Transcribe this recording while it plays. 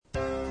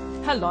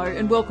Hello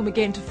and welcome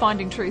again to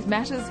Finding Truth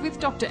Matters with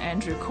Dr.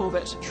 Andrew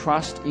Corbett.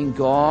 Trust in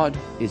God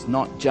is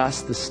not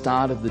just the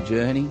start of the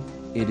journey,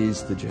 it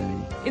is the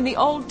journey. In the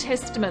Old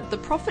Testament, the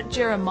prophet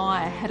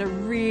Jeremiah had a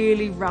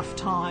really rough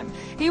time.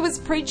 He was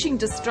preaching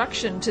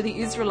destruction to the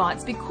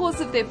Israelites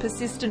because of their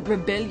persistent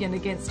rebellion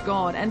against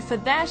God, and for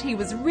that he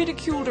was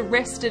ridiculed,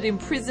 arrested,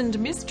 imprisoned,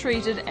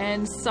 mistreated,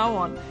 and so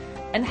on.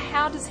 And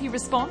how does he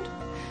respond?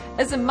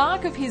 As a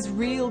mark of his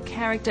real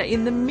character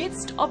in the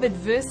midst of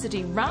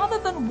adversity, rather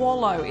than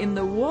wallow in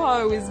the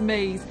woe is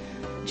me's,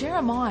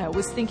 Jeremiah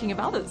was thinking of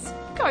others.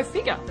 Go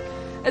figure.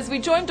 As we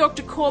join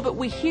Dr. Corbett,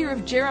 we hear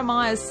of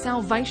Jeremiah's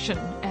salvation,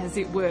 as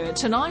it were.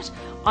 Tonight,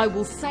 I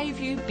will save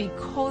you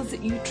because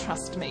you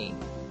trust me.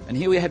 And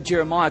here we have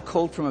Jeremiah,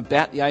 called from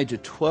about the age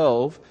of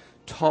 12,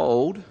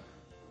 told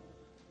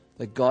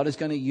that God is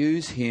going to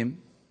use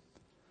him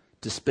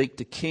to speak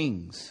to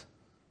kings.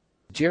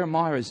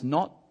 Jeremiah is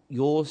not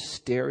your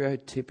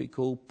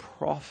stereotypical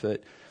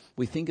prophet.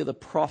 We think of the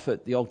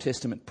prophet, the Old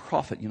Testament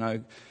prophet,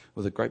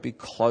 with a great big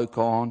cloak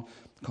on,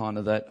 kind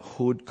of that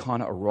hood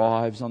kind of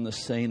arrives on the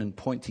scene and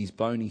points his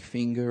bony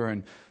finger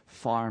and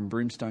fire and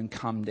brimstone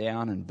come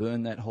down and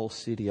burn that whole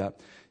city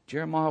up.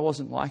 Jeremiah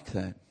wasn't like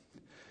that.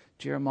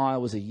 Jeremiah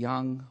was a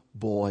young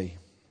boy.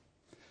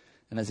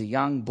 And as a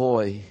young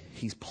boy,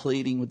 he's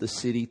pleading with the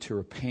city to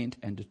repent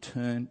and to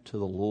turn to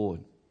the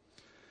Lord.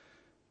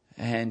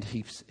 And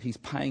he's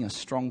paying a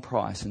strong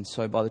price. And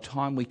so by the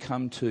time we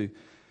come to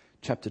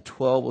chapter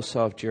 12 or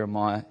so of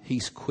Jeremiah,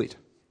 he's quit.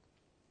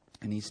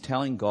 And he's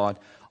telling God,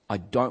 I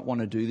don't want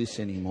to do this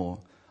anymore.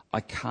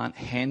 I can't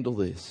handle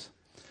this.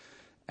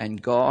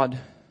 And God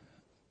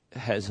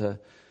has a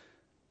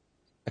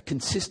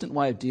consistent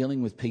way of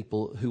dealing with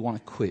people who want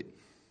to quit.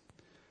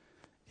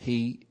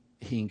 He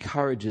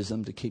encourages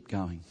them to keep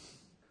going.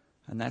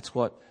 And that's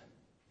what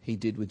he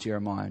did with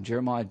Jeremiah. And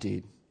Jeremiah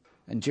did.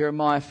 And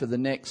Jeremiah, for the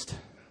next,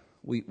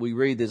 we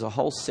read there's a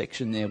whole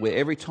section there where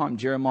every time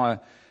Jeremiah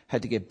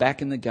had to get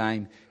back in the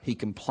game, he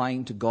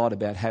complained to God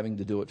about having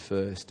to do it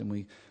first. And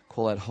we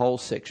call that whole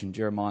section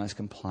Jeremiah's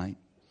complaint.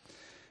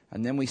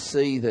 And then we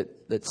see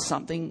that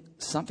something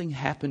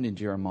happened in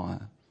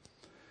Jeremiah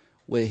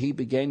where he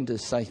began to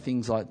say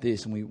things like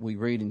this. And we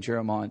read in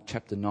Jeremiah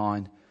chapter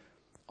 9,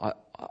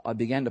 I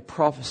began to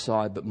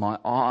prophesy, but my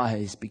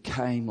eyes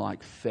became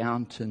like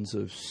fountains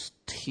of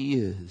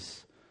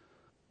tears.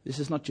 This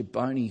is not your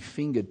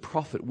bony-fingered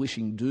prophet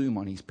wishing doom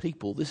on his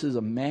people. This is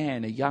a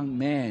young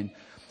man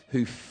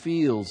who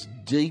feels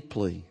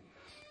deeply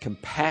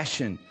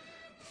compassion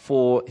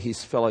for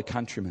his fellow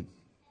countrymen.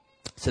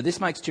 So this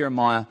makes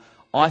Jeremiah,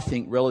 I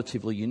think,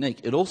 relatively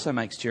unique. It also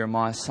makes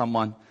Jeremiah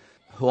someone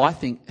who I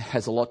think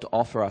has a lot to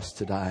offer us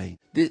today.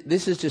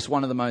 This is just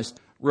one of the most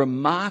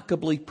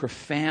remarkably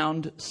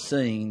profound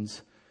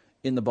scenes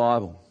in the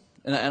Bible.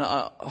 And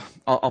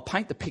I'll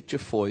paint the picture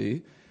for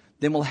you.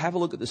 Then we'll have a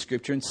look at the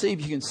scripture and see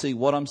if you can see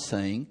what I'm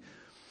seeing.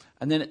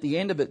 And then at the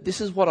end of it, this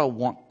is what I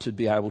want to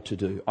be able to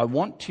do. I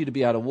want you to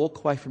be able to walk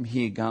away from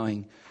here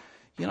going,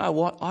 you know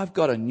what? I've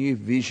got a new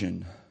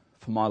vision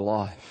for my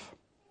life.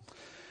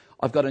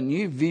 I've got a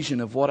new vision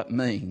of what it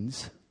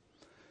means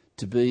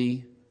to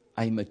be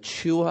a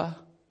mature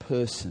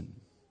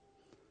person.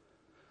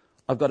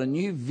 I've got a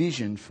new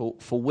vision for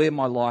where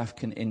my life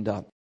can end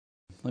up.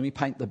 Let me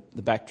paint the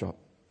backdrop.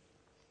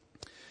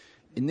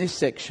 In this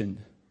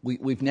section,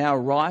 we've now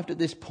arrived at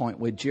this point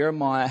where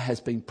Jeremiah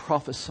has been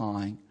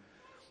prophesying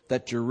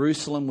that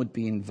Jerusalem would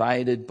be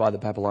invaded by the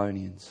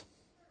Babylonians.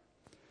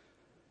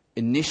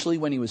 Initially,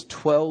 when he was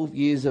 12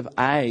 years of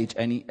age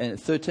and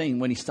 13,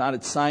 when he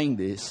started saying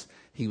this,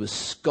 he was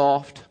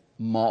scoffed,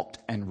 mocked,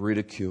 and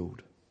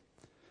ridiculed.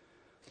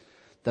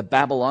 The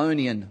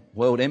Babylonian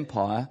world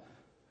empire,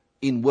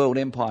 in world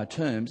empire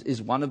terms,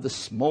 is one of the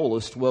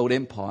smallest world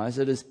empires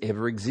that has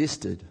ever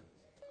existed.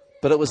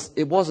 But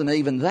it wasn't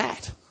even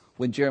that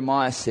when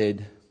Jeremiah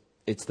said,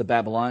 it's the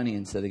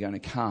Babylonians that are going to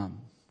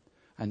come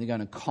and they're going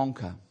to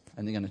conquer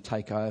and they're going to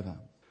take over.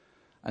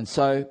 And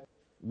so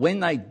when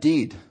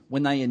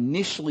they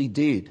initially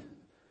did,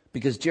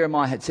 because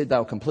Jeremiah had said they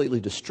would completely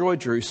destroy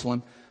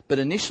Jerusalem, but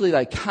initially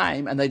they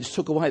came and they just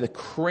took away the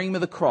cream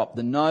of the crop,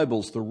 the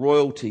nobles, the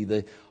royalty,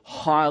 the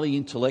highly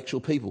intellectual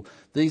people.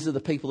 These are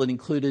the people that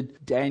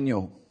included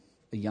Daniel,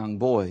 a young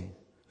boy,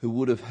 who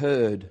would have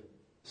heard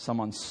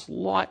someone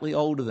slightly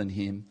older than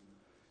him,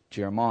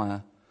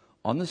 Jeremiah,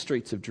 on the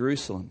streets of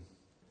Jerusalem.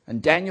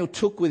 And Daniel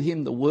took with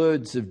him the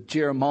words of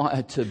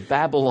Jeremiah to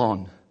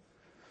Babylon.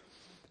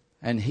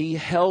 And he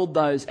held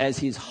those as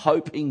his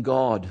hope in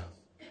God.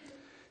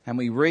 And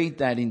we read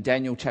that in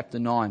Daniel chapter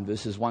 9,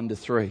 verses 1 to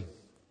 3,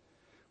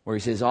 where he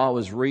says,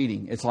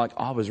 it's like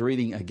I was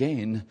reading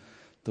again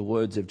the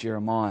words of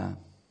Jeremiah.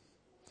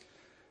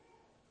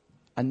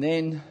 And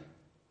then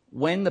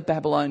when the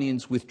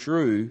Babylonians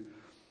withdrew,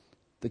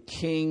 the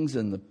kings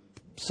and the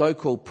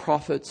so-called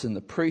prophets and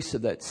the priests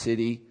of that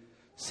city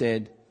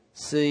said,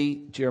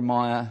 see,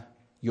 Jeremiah,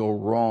 you're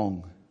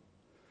wrong.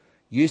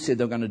 You said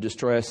they're going to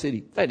destroy our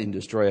city. They didn't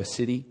destroy our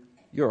city.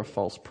 You're a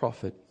false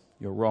prophet.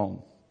 You're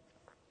wrong.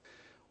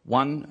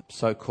 One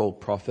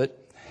so-called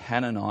prophet,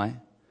 Hanani,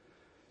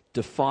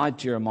 defied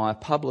Jeremiah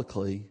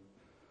publicly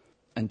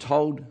and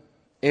told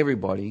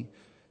everybody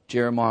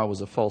Jeremiah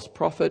was a false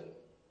prophet,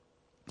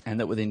 and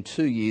that within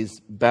 2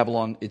 years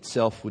Babylon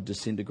itself would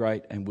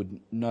disintegrate and would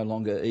no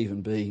longer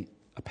even be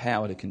a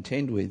power to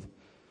contend with.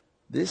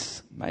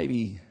 This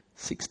maybe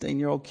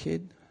 16-year-old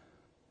kid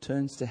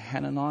turns to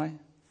Hanani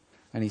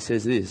and he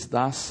says this,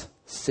 "Thus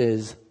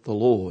says the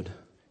Lord,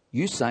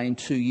 you say in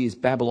 2 years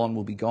Babylon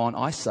will be gone.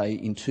 I say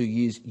in 2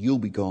 years you'll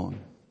be gone.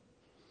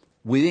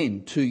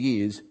 Within 2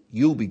 years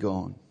you'll be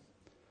gone."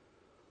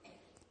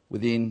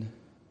 Within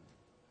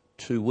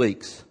 2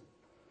 weeks,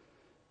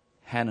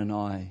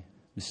 Hanani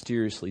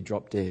mysteriously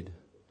dropped dead.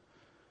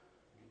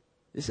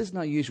 This is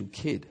no usual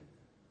kid.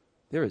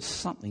 There is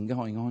something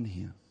going on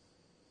here.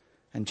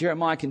 And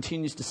Jeremiah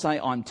continues to say,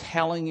 "I'm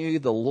telling you,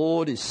 the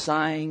Lord is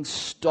saying,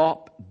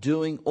 stop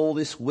doing all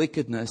this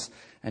wickedness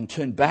and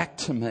turn back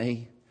to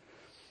me.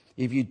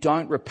 If you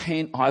don't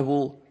repent, I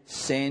will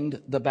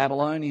send the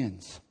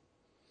Babylonians.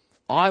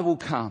 I will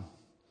come.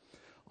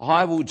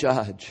 I will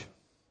judge."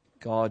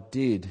 God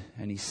did,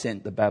 and he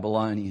sent the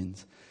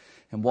Babylonians.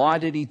 And why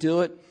did he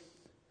do it?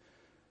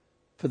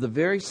 For the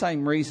very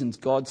same reasons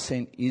God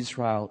sent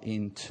Israel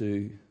in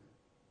to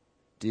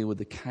deal with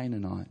the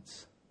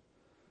Canaanites.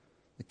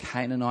 The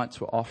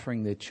Canaanites were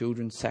offering their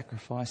children,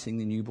 sacrificing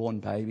their newborn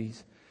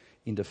babies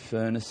into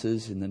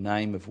furnaces in the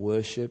name of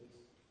worship.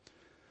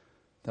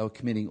 They were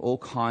committing all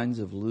kinds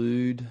of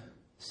lewd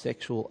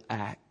sexual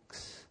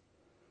acts.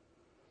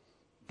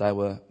 They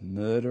were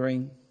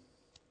murdering,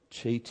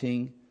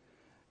 cheating.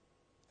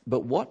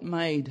 But what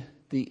made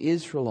the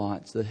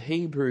Israelites, the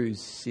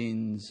Hebrews'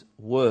 sins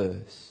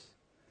worse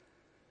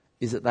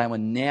is that they were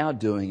now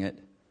doing it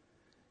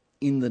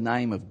in the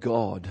name of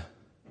God,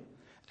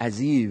 as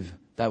if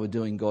they were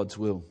doing God's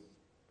will.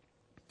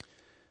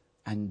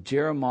 And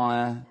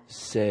Jeremiah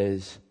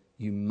says,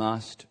 you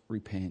must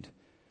repent.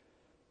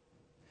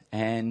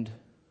 And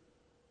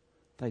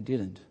they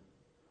didn't.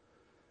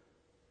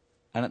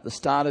 And at the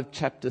start of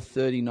chapter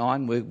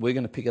 39, we're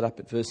going to pick it up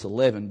at verse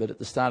 11, but at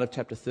the start of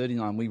chapter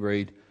 39 we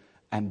read,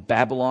 "And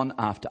Babylon,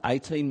 after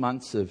 18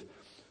 months of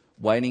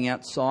waiting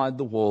outside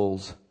the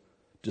walls,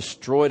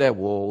 destroyed our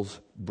walls,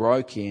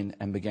 broke in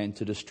and began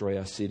to destroy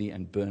our city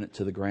and burn it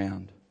to the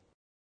ground."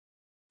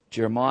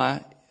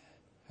 Jeremiah,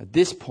 at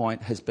this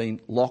point, has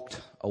been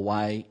locked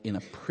away in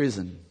a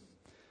prison.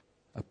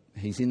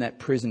 He's in that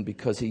prison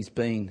because he's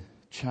been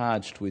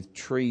charged with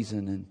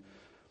treason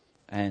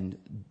and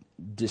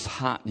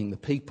disheartening the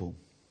people.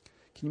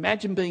 Can you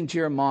imagine being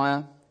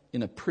Jeremiah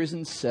in a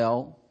prison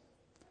cell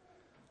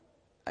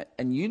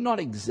and you're not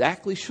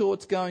exactly sure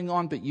what's going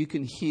on, but you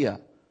can hear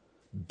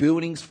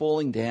buildings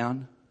falling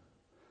down,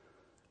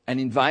 an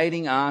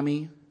invading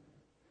army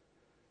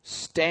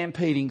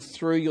stampeding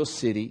through your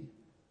city.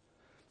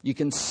 You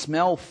can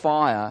smell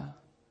fire.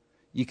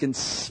 You can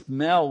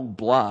smell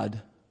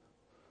blood.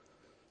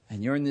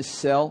 And you're in this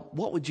cell.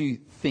 What would you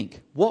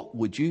think? What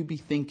would you be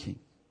thinking?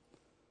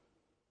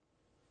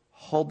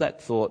 Hold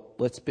that thought.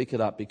 Let's pick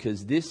it up,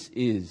 because this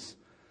is,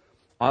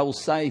 "I will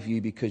save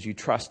you because you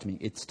trust me."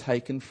 It's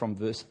taken from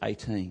verse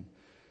 18.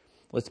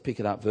 Let's pick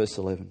it up, verse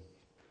 11.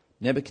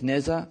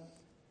 "Nebuchadnezzar,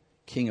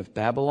 king of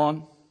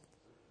Babylon,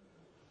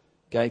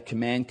 gave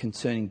command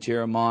concerning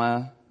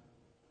Jeremiah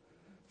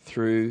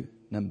through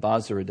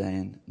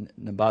Nebuzaradan."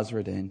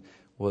 Nebuzaradan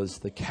was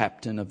the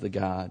captain of the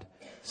guard,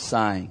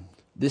 saying,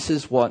 this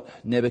is what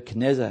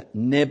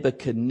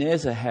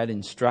Nebuchadnezzar had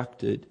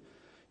instructed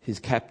his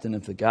captain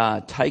of the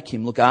guard. "Take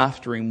him, look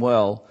after him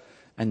well,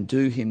 and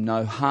do him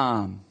no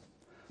harm,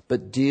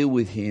 but deal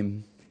with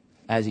him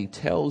as he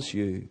tells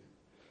you."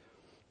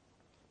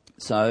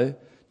 So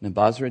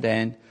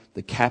Nebuzaradan,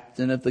 the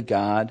captain of the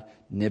guard,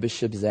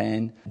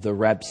 Nebuchadnezzar, the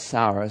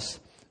Rabsaris,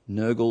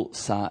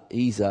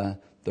 Nergal-Sarezer,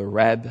 the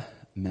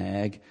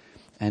Rab-Mag,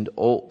 and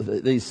all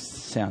these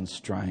sound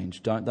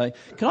strange, don't they?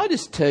 Can I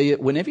just tell you,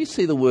 whenever you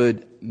see the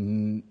word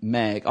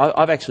mag,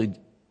 I've actually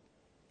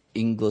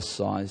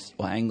anglicized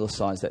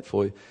that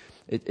for you.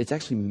 It's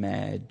actually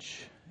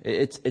madge.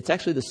 It's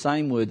actually the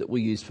same word that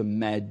we use for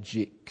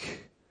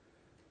magic.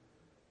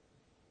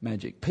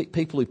 Magic.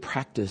 People who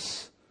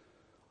practice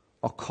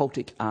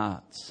occultic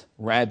arts.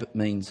 Rab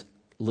means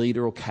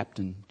leader or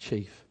captain,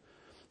 chief.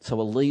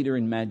 So a leader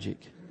in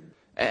magic.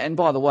 And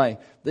by the way,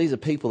 these are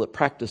people that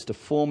practiced a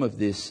form of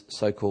this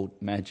so-called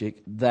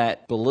magic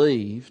that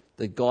believed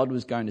that God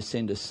was going to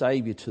send a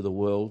saviour to the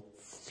world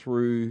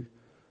through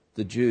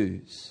the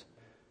Jews.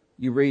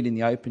 You read in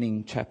the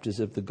opening chapters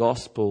of the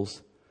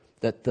Gospels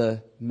that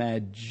the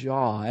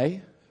Magi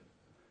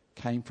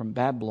came from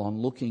Babylon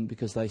looking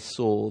because they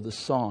saw the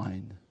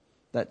sign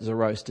that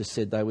Zoroaster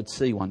said they would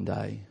see one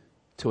day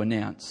to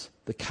announce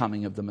the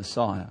coming of the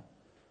Messiah.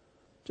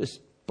 Just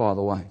by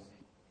the way.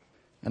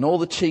 And all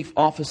the chief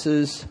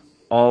officers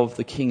of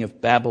the king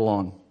of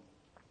Babylon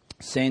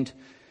sent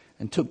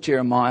and took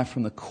Jeremiah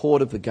from the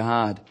court of the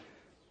guard.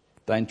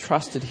 They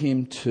entrusted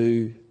him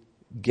to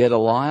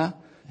Gedaliah.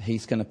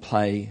 He's going to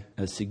play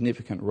a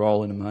significant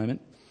role in a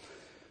moment.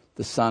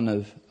 The son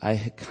of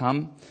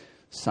Ahikam,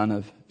 son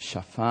of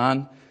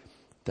Shaphan,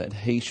 that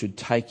he should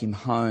take him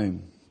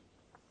home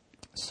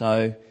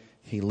So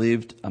he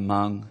lived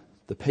among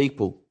the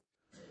people.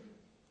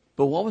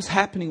 But what was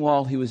happening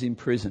while he was in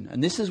prison?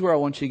 And this is where I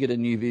want you to get a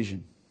new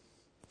vision.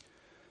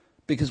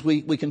 Because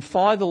we can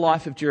follow the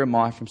life of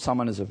Jeremiah from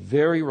someone as a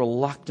very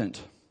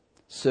reluctant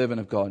servant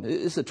of God.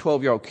 It's a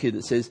 12-year-old kid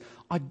that says,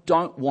 I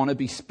don't want to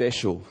be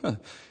special. And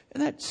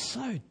that's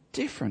so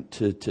different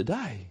to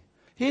today.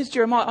 Here's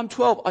Jeremiah, I'm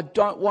 12, I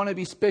don't want to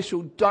be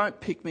special, don't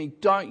pick me,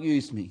 don't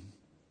use me.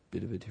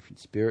 Bit of a different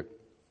spirit.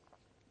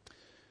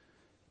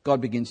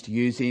 God begins to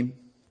use him.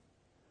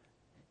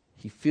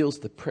 He feels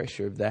the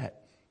pressure of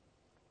that.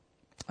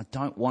 I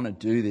don't want to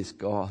do this,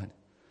 God.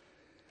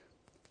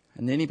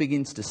 And then he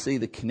begins to see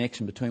the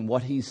connection between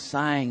what he's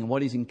saying and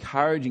what he's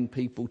encouraging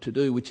people to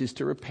do, which is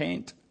to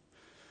repent.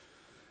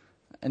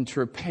 And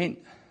to repent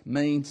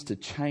means to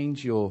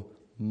change your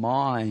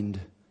mind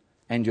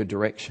and your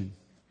direction.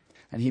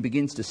 And he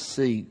begins to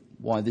see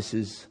why this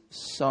is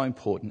so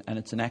important, and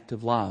it's an act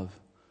of love.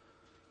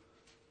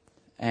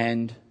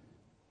 And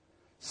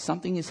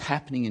something is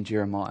happening in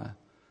Jeremiah.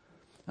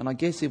 And I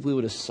guess if we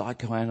were to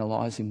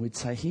psychoanalyze him, we'd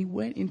say he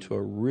went into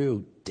a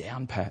real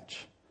down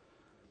patch.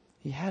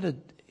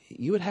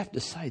 You would have to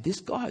say,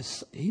 this guy,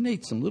 he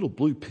needs some little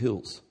blue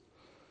pills.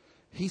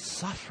 He's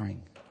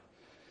suffering.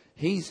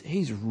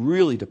 He's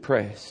really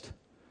depressed.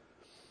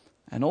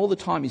 And all the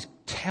time he's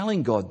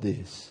telling God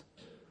this.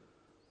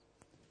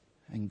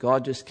 And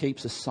God just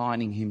keeps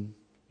assigning him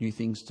new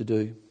things to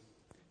do,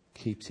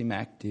 keeps him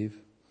active.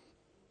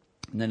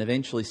 And then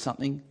eventually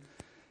something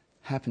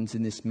happens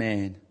in this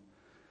man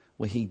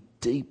where he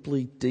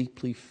deeply,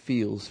 deeply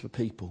feels for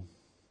people.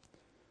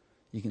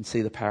 You can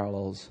see the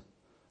parallels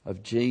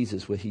of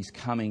Jesus where he's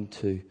coming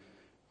to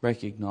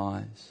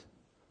recognise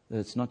that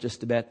it's not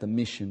just about the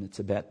mission, it's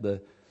about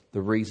the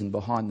reason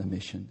behind the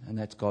mission, and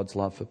that's God's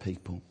love for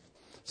people.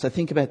 So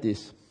think about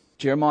this.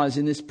 Jeremiah's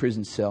in this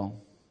prison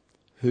cell.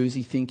 Who's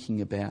he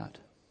thinking about?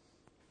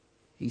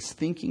 He's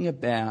thinking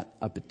about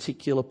a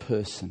particular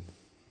person.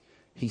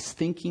 He's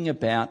thinking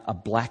about a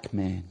black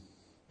man.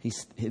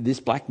 This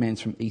black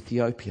man's from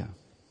Ethiopia.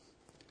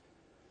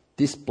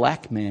 This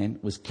black man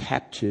was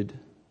captured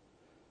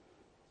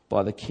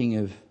by the king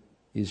of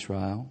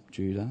Israel,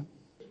 Judah,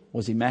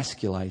 was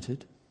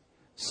emasculated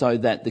so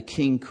that the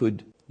king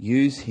could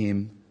use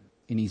him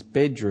in his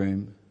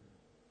bedroom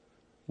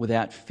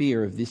without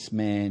fear of this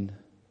man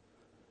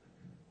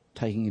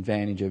taking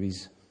advantage of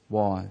his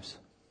wives.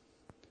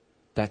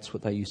 That's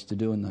what they used to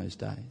do in those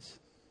days.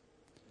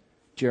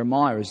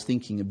 Jeremiah is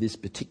thinking of this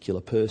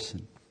particular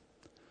person.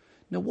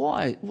 Now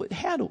why?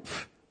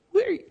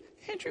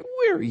 Andrew,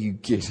 where are you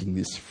getting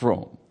this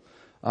from?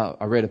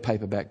 I read a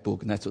paperback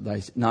book and that's what they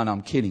said. No,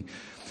 I'm kidding.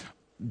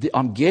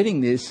 I'm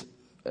getting this,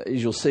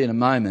 as you'll see in a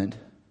moment,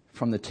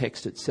 from the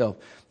text itself.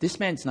 This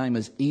man's name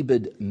is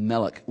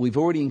Ebed-Melech. We've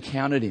already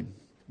encountered him.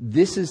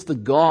 This is the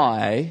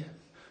guy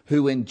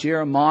who, when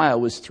Jeremiah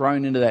was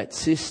thrown into that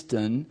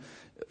cistern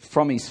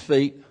from his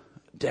feet,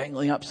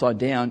 dangling upside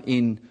down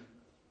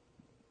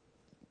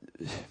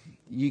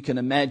you can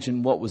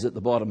imagine what was at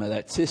the bottom of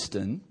that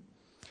cistern.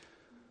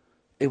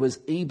 It was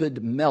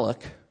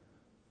Ebed-Melech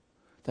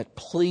that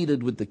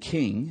pleaded with the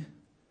king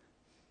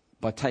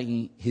by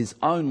taking his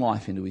own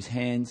life into his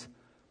hands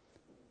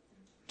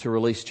to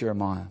release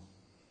Jeremiah.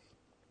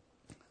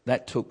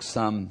 That took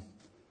some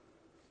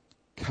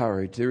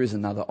courage. There is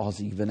another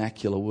Aussie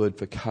vernacular word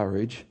for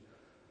courage,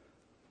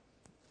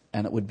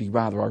 and it would be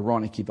rather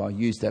ironic if I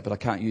used that, but I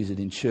can't use it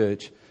in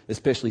church,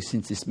 especially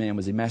since this man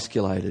was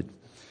emasculated.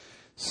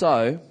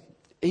 So,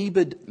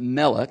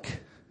 Ebed-Melech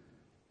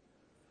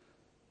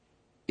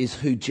is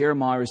who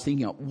Jeremiah is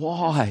thinking of.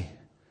 Why?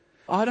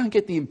 I don't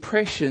get the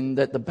impression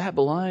that the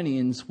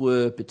Babylonians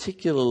were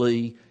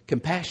particularly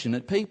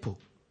compassionate people.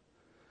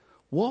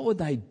 What would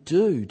they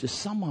do to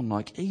someone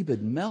like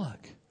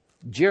Ebed-Melech?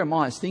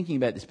 Jeremiah is thinking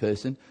about this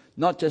person,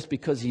 not just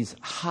because his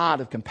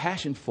heart of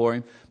compassion for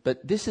him,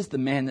 but this is the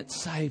man that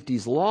saved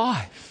his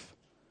life.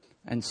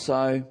 And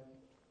so,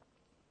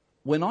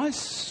 when I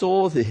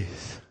saw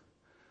this,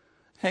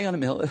 hang on a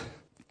minute,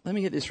 let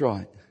me get this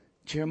right.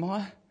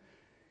 Jeremiah,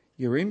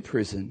 you're in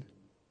prison.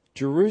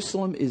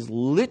 Jerusalem is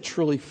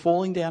literally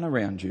falling down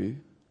around you,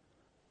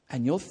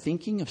 and you're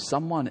thinking of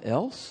someone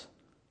else?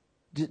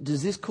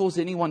 Does this cause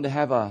anyone to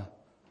have a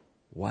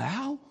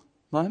wow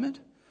moment?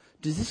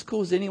 Does this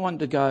cause anyone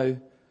to go,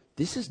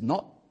 this is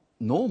not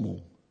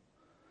normal?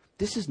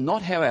 This is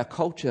not how our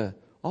culture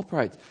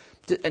operates.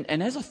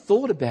 And as I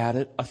thought about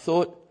it, I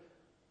thought,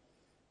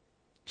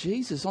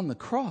 Jesus on the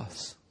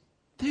cross.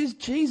 There's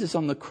Jesus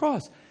on the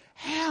cross.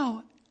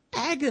 How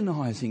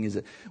agonizing is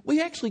it?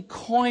 We actually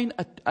coin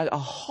a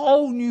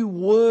whole new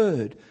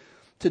word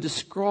to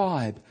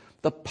describe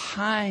the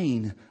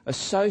pain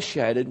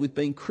associated with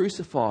being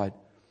crucified.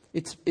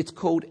 It's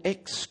called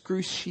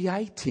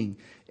excruciating.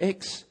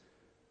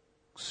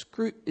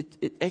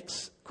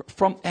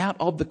 From out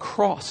of the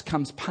cross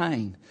comes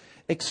pain.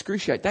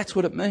 Excruciate. That's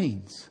what it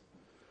means.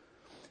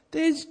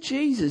 There's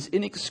Jesus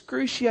in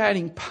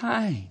excruciating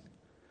pain.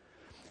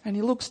 And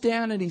he looks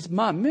down at his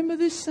mum. Remember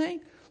this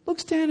scene?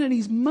 Looks down at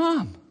his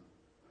mum.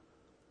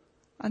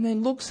 And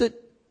then looks at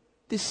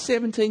this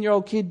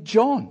 17-year-old kid,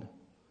 John,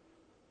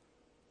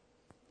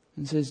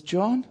 and says,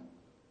 John,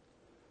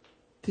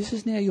 this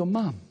is now your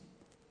mum.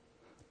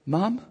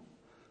 Mum,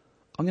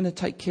 I'm going to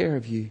take care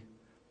of you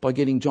by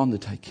getting John to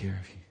take care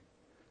of you.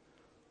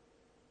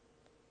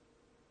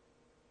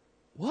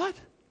 What?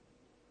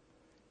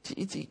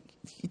 Do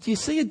you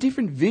see a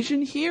different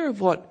vision here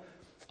of what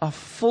a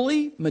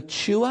fully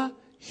mature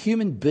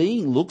human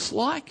being looks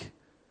like?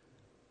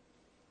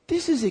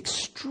 This is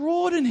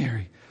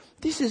extraordinary.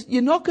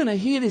 You're not going to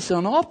hear this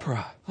on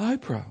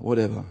Oprah,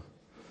 whatever.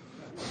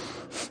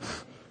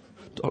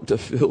 Dr.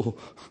 Phil.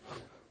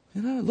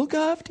 Look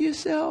after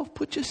yourself.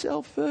 Put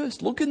yourself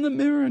first. Look in the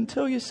mirror and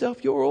tell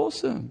yourself you're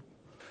awesome.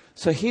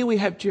 So here we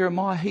have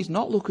Jeremiah. He's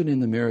not looking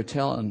in the mirror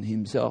telling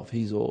himself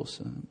he's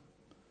awesome.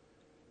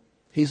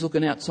 He's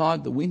looking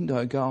outside the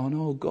window going,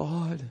 oh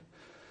God,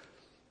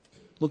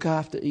 look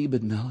after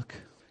Ebed-Melech.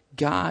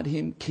 Guard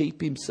him,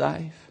 keep him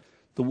safe.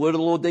 The word of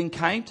the Lord then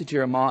came to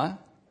Jeremiah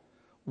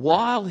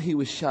while he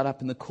was shut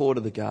up in the court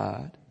of the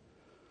guard.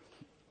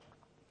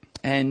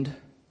 And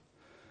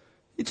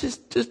we're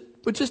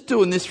just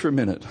doing this for a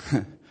minute.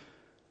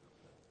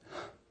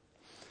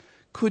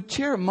 Could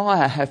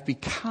Jeremiah have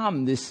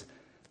become this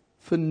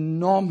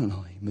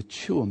phenomenally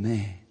mature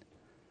man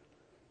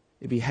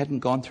if he hadn't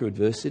gone through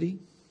adversity?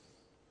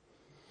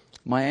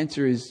 My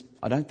answer is,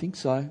 I don't think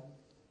so.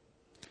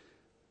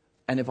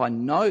 And if I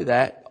know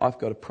that, I've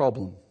got a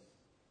problem.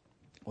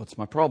 What's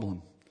my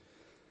problem?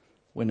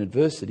 When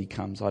adversity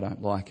comes, I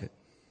don't like it.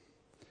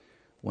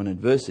 When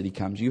adversity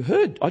comes, you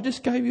heard, I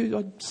just gave you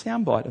a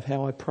soundbite of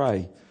how I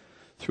pray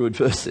through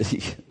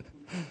adversity.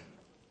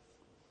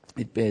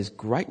 It bears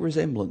great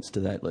resemblance to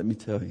that, let me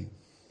tell you.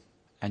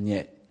 And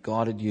yet,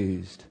 God had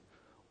used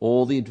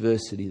all the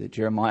adversity that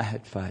Jeremiah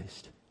had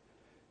faced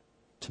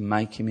to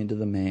make him into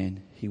the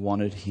man he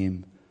wanted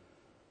him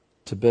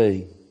to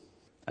be.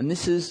 And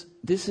this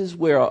is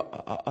where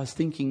I was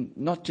thinking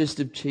not just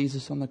of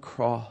Jesus on the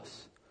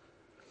cross,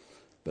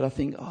 but I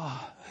think,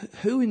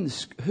 who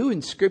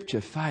in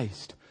Scripture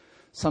faced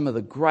some of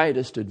the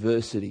greatest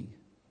adversity?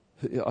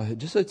 I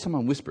just heard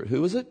someone whisper it.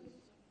 Who was it?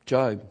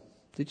 Job.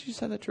 Did you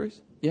say that,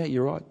 Teresa? Yeah,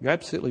 you're right. You're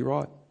absolutely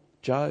right.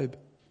 Job.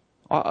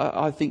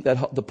 I think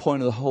that the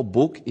point of the whole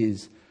book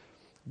is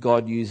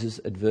God uses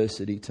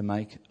adversity to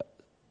make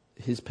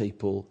his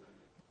people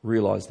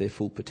realise their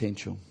full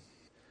potential.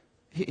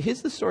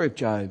 Here's the story of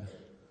Job.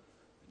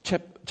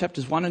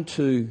 Chapters 1 and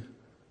 2,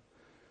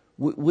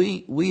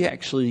 we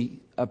actually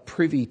are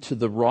privy to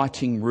the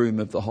writing room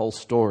of the whole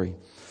story.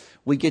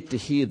 We get to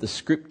hear the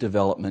script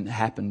development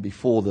happen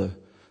before the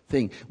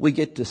thing. We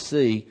get to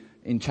see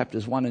in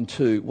chapters 1 and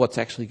 2 what's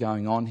actually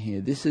going on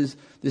here. This is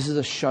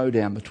a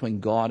showdown between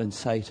God and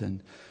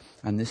Satan.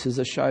 And this is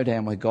a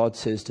showdown where God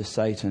says to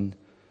Satan,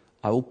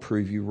 I will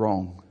prove you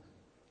wrong.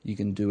 You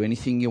can do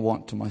anything you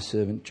want to my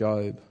servant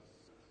Job.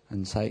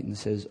 And Satan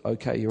says,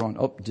 okay, you're on.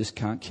 Oh, just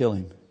can't kill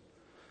him.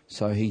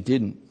 So he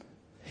didn't.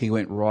 He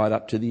went right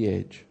up to the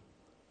edge.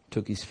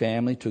 Took his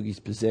family, took his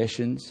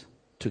possessions,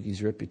 took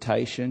his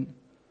reputation,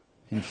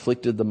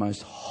 inflicted the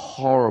most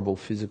horrible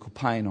physical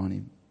pain on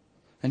him.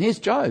 And here's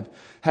Job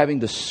having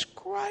to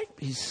scrape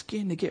his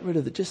skin to get rid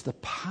of just the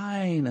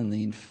pain and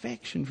the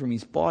infection from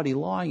his body,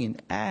 lying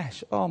in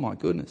ash. Oh my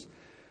goodness.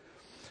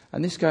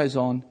 And this goes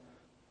on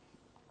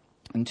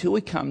until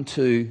we come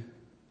to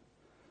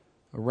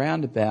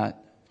around about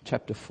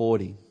chapter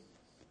 40,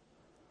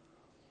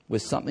 where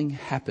something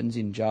happens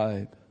in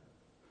Job,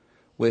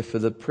 where for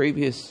the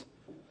previous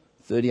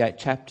 38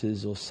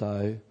 chapters or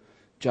so,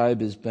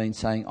 Job has been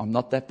saying, I'm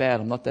not that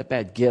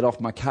bad, get off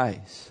my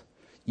case.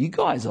 You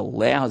guys are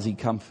lousy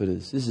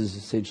comforters. This is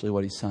essentially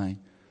what he's saying.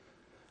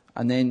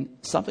 And then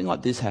something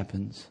like this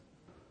happens.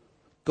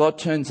 God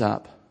turns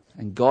up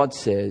and God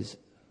says,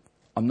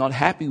 I'm not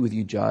happy with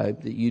you,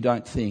 Job, that you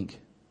don't think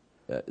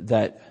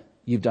that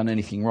you've done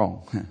anything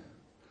wrong.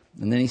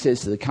 And then he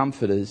says to the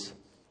comforters,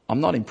 I'm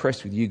not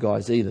impressed with you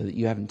guys either, that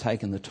you haven't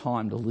taken the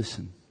time to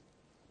listen.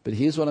 But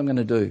here's what I'm going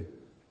to do.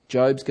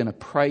 Job's going to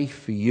pray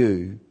for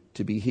you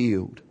to be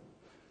healed.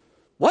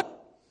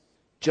 What?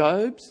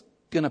 Job's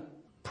going to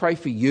pray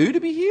for you to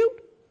be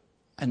healed?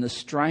 And the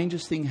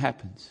strangest thing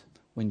happens.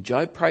 When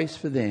Job prays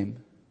for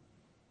them,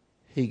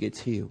 he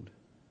gets healed.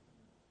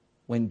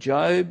 When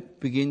Job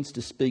begins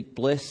to speak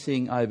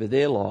blessing over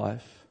their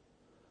life,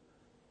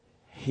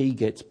 he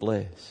gets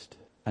blessed.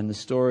 And the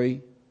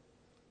story,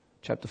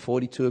 chapter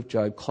 42 of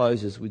Job,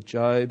 closes with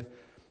Job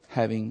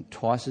having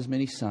twice as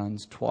many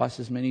sons, twice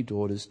as many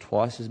daughters,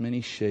 twice as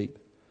many sheep,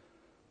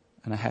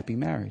 and a happy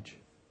marriage.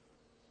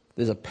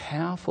 There's a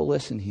powerful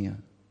lesson here.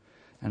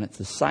 And it's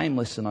the same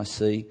lesson I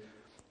see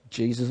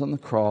Jesus on the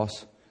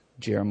cross,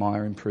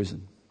 Jeremiah in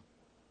prison.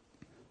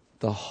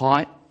 The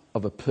height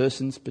of a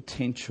person's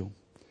potential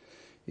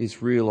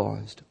is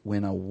realised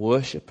when a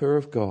worshipper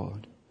of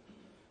God,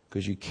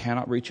 because you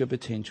cannot reach your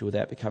potential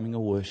without becoming a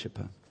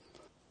worshipper,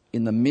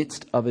 in the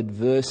midst of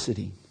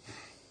adversity,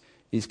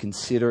 is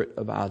considerate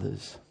of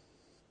others.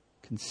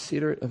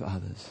 Considerate of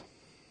others.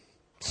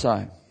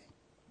 So,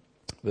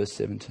 verse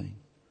 17,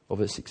 or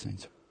verse 16.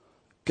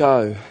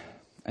 Go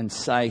and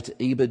say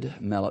to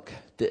Ebed-Melech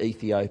the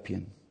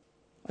Ethiopian.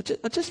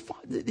 I just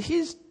find,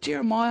 here's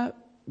Jeremiah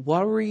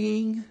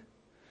worrying,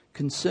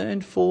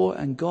 concerned for,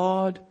 and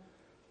God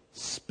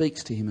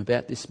speaks to him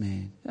about this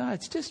man.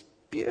 It's just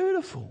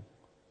beautiful.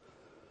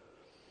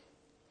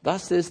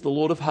 Thus says the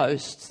Lord of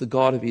hosts, the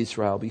God of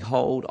Israel,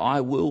 behold,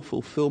 I will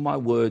fulfill my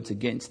words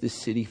against this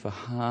city for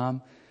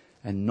harm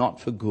and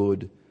not for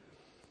good,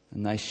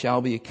 and they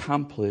shall be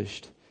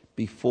accomplished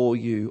before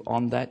you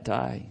on that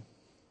day.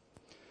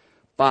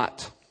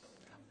 But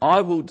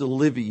I will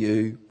deliver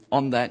you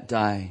on that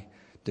day,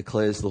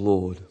 declares the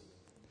Lord,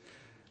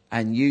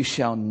 and you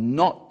shall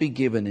not be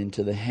given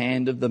into the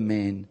hand of the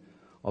men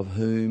of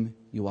whom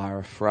you are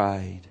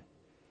afraid.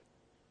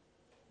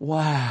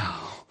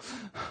 Wow.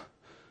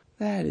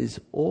 That is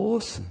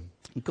awesome.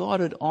 God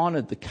had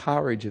honoured the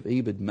courage of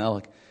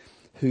Ebed-Melech,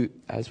 who,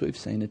 as we've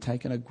seen, had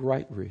taken a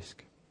great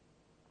risk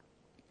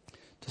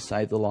to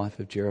save the life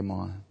of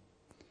Jeremiah.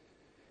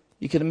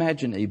 You can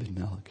imagine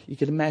Ebed-Melech. You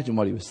can imagine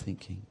what he was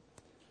thinking.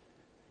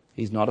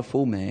 He's not a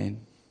full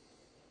man.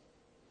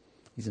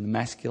 He's an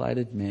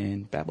emasculated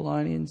man.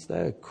 Babylonians,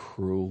 they're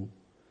cruel.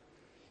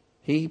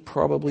 He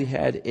probably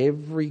had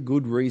every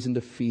good reason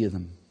to fear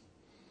them.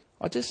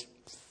 I just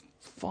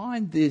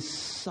find this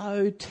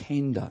so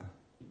tender.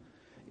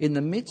 In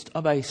the midst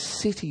of a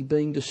city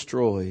being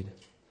destroyed,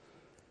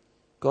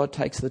 God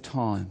takes the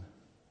time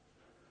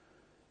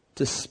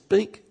to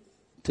speak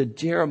to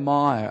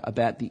Jeremiah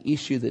about the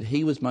issue that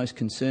he was most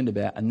concerned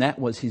about, and that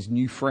was his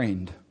new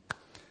friend,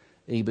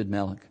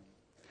 Ebed-Melech.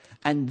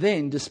 And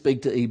then to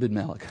speak to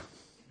Ebed-Melech.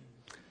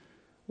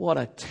 What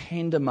a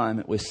tender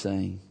moment we're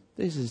seeing.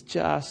 This is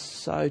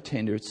just so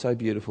tender. It's so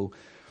beautiful.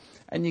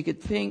 And you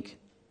could think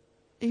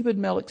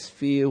Ebed-Melech's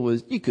fear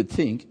was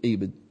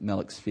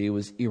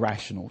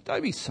irrational.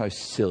 Don't be so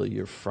silly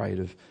you're afraid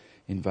of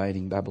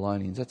invading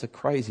Babylonians. That's a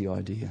crazy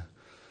idea.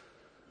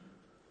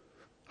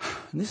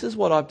 And this is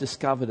what I've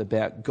discovered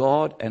about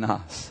God and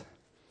us.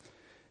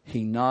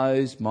 He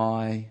knows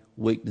my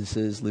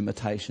weaknesses,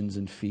 limitations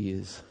and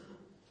fears.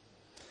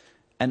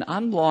 And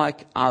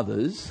unlike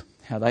others,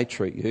 how they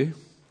treat you,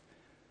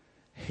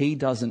 He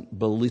doesn't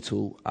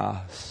belittle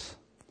us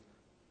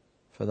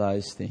for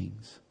those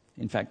things.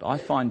 In fact, I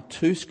find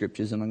two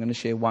scriptures, and I'm going to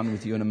share one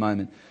with you in a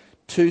moment,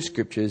 two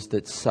scriptures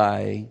that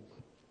say,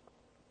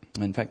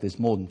 in fact there's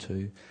more than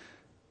two,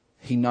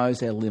 He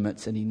knows our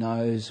limits and He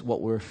knows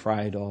what we're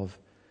afraid of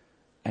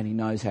and He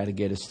knows how to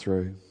get us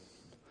through.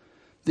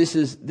 This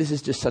is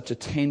just such a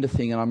tender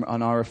thing,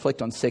 and I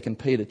reflect on 2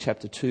 Peter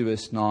chapter 2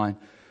 verse 9.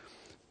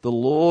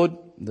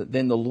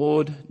 Then the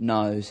Lord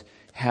knows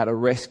how to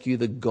rescue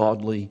the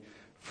godly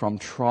from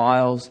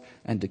trials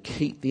and to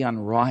keep the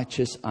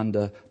unrighteous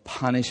under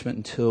punishment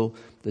until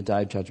the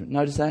day of judgment.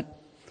 Notice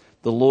that?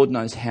 The Lord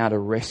knows how to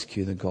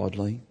rescue the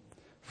godly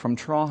from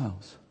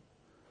trials.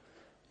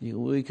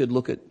 We could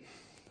look at,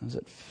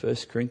 1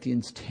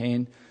 Corinthians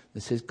 10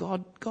 that says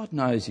God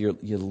knows your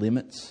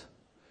limits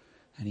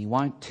and He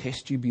won't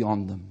test you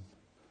beyond them.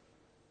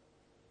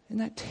 Isn't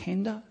that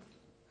tender?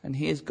 And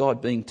here's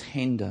God being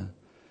tender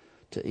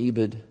to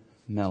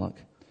Ebed-Melech.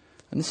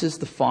 And this is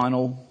the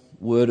final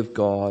word of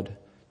God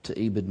to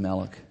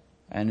Ebed-Melech.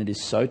 And it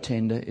is so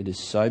tender, it is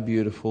so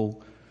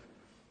beautiful.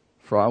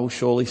 For I will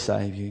surely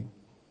save you,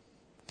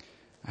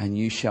 and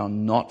you shall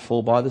not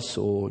fall by the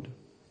sword,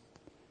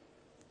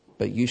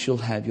 but you shall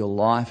have your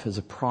life as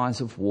a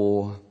prize of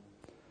war,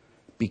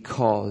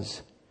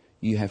 because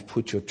you have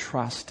put your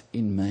trust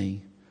in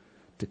me,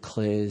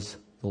 declares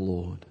the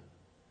Lord.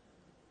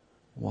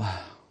 Wow.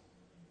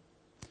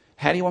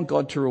 How do you want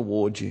God to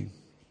reward you?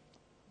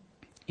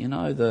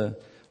 I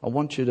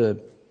want you to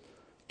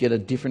get a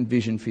different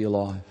vision for your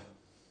life.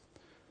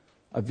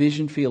 A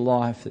vision for your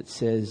life that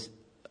says,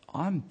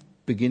 I'm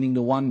beginning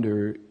to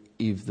wonder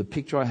if the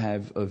picture I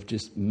have of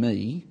just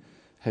me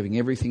having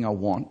everything I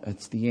want,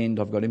 that's the end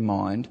I've got in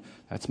mind,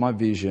 that's my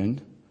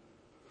vision.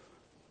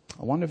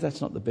 I wonder if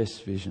that's not the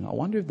best vision. I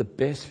wonder if the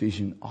best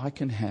vision I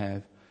can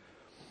have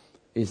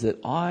is that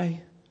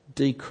I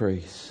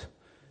decrease,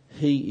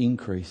 He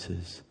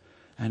increases.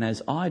 And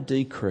as I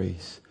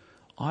decrease,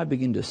 I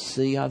begin to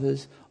see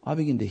others, I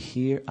begin to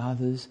hear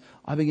others,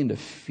 I begin to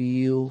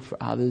feel for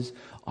others,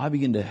 I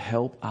begin to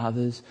help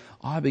others,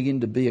 I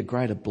begin to be a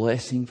greater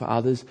blessing for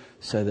others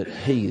so that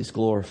He is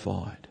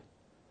glorified.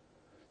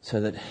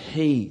 So that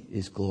He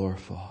is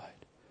glorified.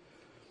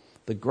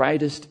 The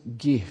greatest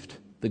gift,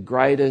 the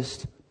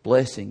greatest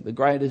blessing, the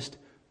greatest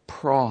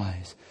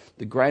prize,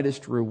 the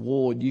greatest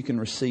reward you can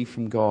receive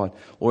from God,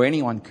 or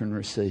anyone can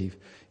receive,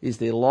 is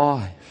their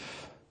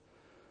life.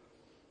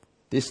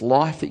 This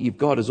life that you've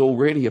got is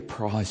already a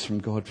prize from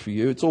God for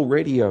you. It's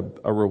already a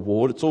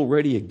reward. It's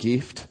already a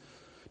gift.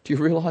 Do you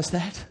realise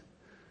that?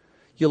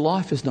 Your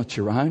life is not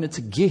your own. It's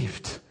a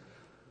gift.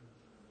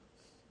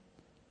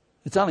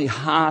 It's only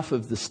half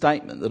of the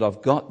statement that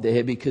I've got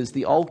there, because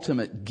the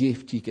ultimate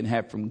gift you can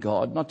have from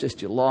God, not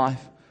just your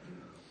life,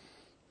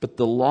 but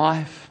the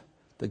life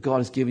that God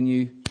has given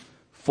you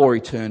for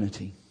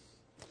eternity.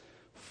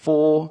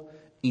 For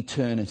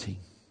eternity.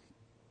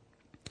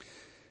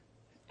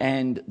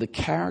 And the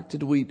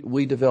character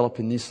we develop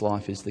in this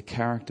life is the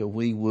character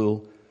we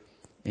will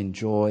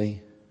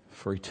enjoy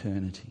for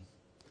eternity.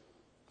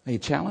 Are you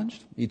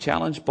challenged? Are you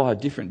challenged by a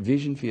different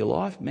vision for your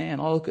life? Man,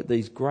 I look at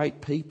these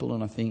great people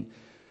and I think,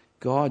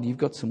 God, you've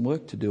got some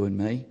work to do in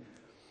me.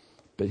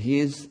 But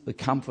here's the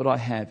comfort I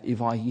have.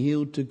 If I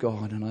yield to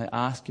God and I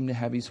ask him to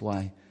have his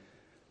way,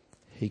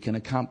 he can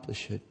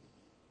accomplish it.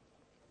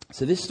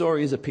 So this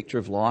story is a picture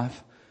of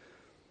life.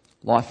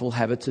 Life will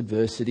have its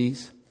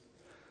adversities.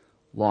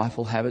 Life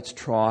will have its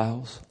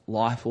trials.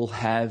 Life will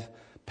have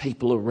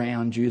people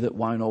around you that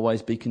won't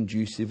always be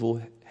conducive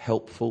or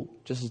helpful,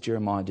 just as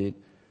Jeremiah did.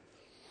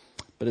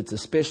 But it's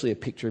especially a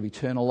picture of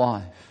eternal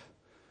life.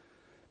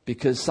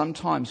 Because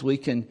sometimes we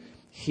can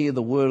hear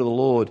the word of the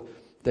Lord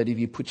that if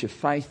you put your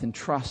faith and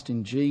trust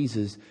in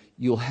Jesus,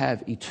 you'll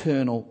have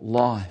eternal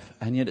life.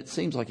 And yet it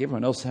seems like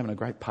everyone else is having a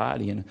great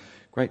party and a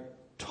great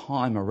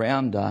time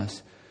around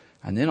us,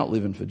 and they're not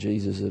living for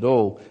Jesus at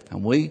all.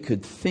 And we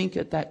could think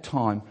at that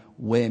time,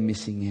 we're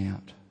missing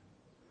out.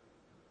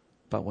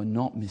 But we're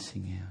not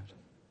missing out.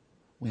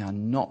 We are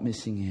not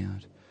missing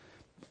out.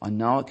 I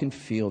know it can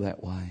feel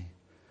that way,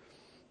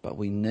 but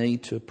we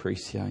need to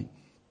appreciate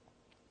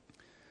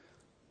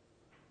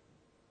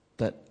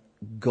that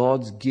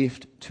God's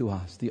gift to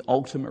us, the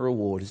ultimate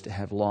reward, is to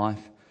have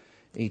life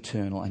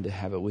eternal and to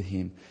have it with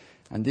him.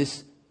 And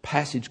this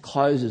passage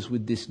closes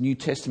with this New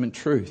Testament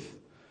truth.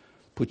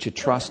 Put your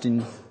trust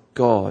in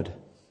God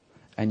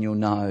and you'll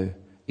know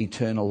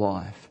eternal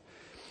life.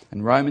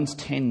 And Romans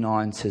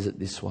 10:9 says it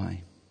this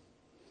way.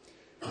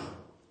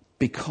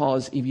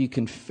 Because if you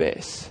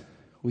confess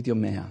with your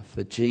mouth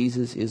that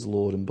Jesus is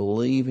Lord and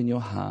believe in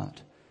your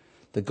heart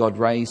that God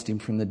raised him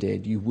from the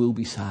dead, you will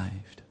be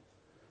saved.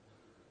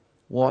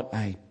 What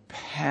a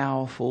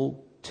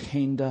powerful,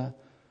 tender,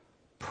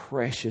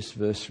 precious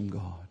verse from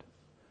God.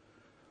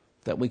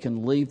 That we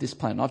can leave this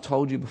planet. And I've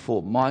told you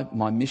before,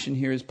 my mission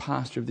here as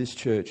pastor of this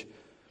church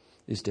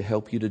is to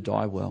help you to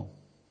die well.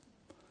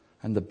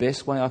 And the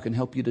best way I can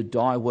help you to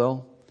die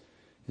well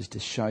is to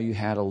show you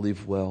how to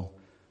live well.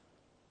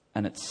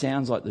 And it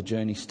sounds like the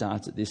journey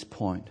starts at this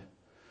point.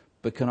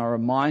 But can I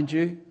remind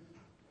you,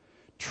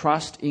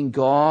 trust in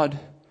God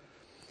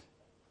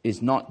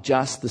is not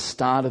just the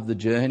start of the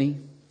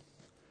journey,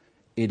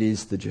 it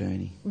is the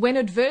journey. When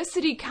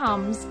adversity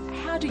comes,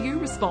 how do you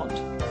respond?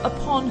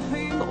 Upon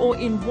whom or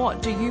in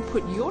what do you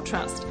put your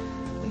trust?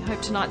 We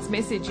hope tonight's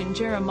message in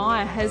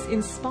Jeremiah has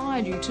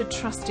inspired you to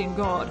trust in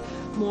God.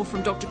 More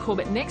from Dr.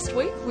 Corbett next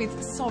week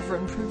with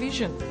Sovereign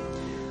Provision.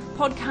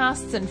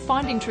 Podcasts and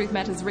Finding Truth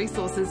Matters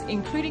resources,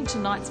 including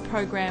tonight's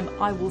program,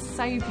 I Will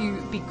Save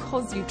You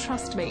Because You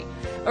Trust Me,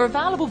 are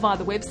available via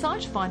the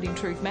website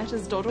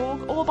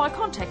findingtruthmatters.org or by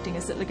contacting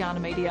us at Legana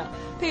Media.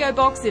 PO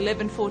Box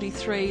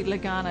 1143,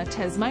 Legana,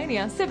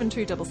 Tasmania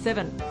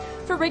 7277.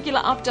 For regular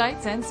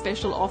updates and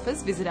special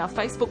offers, visit our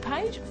Facebook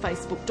page,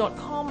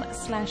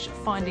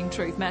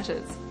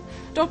 facebook.com/findingtruthmatters.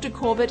 Dr.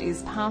 Corbett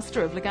is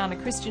pastor of Legana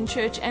Christian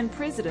Church and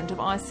president of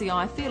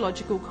ICI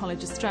Theological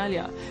College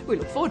Australia. We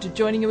look forward to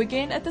joining you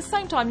again at the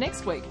same time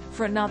next week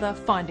for another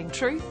Finding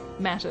Truth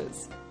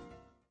Matters.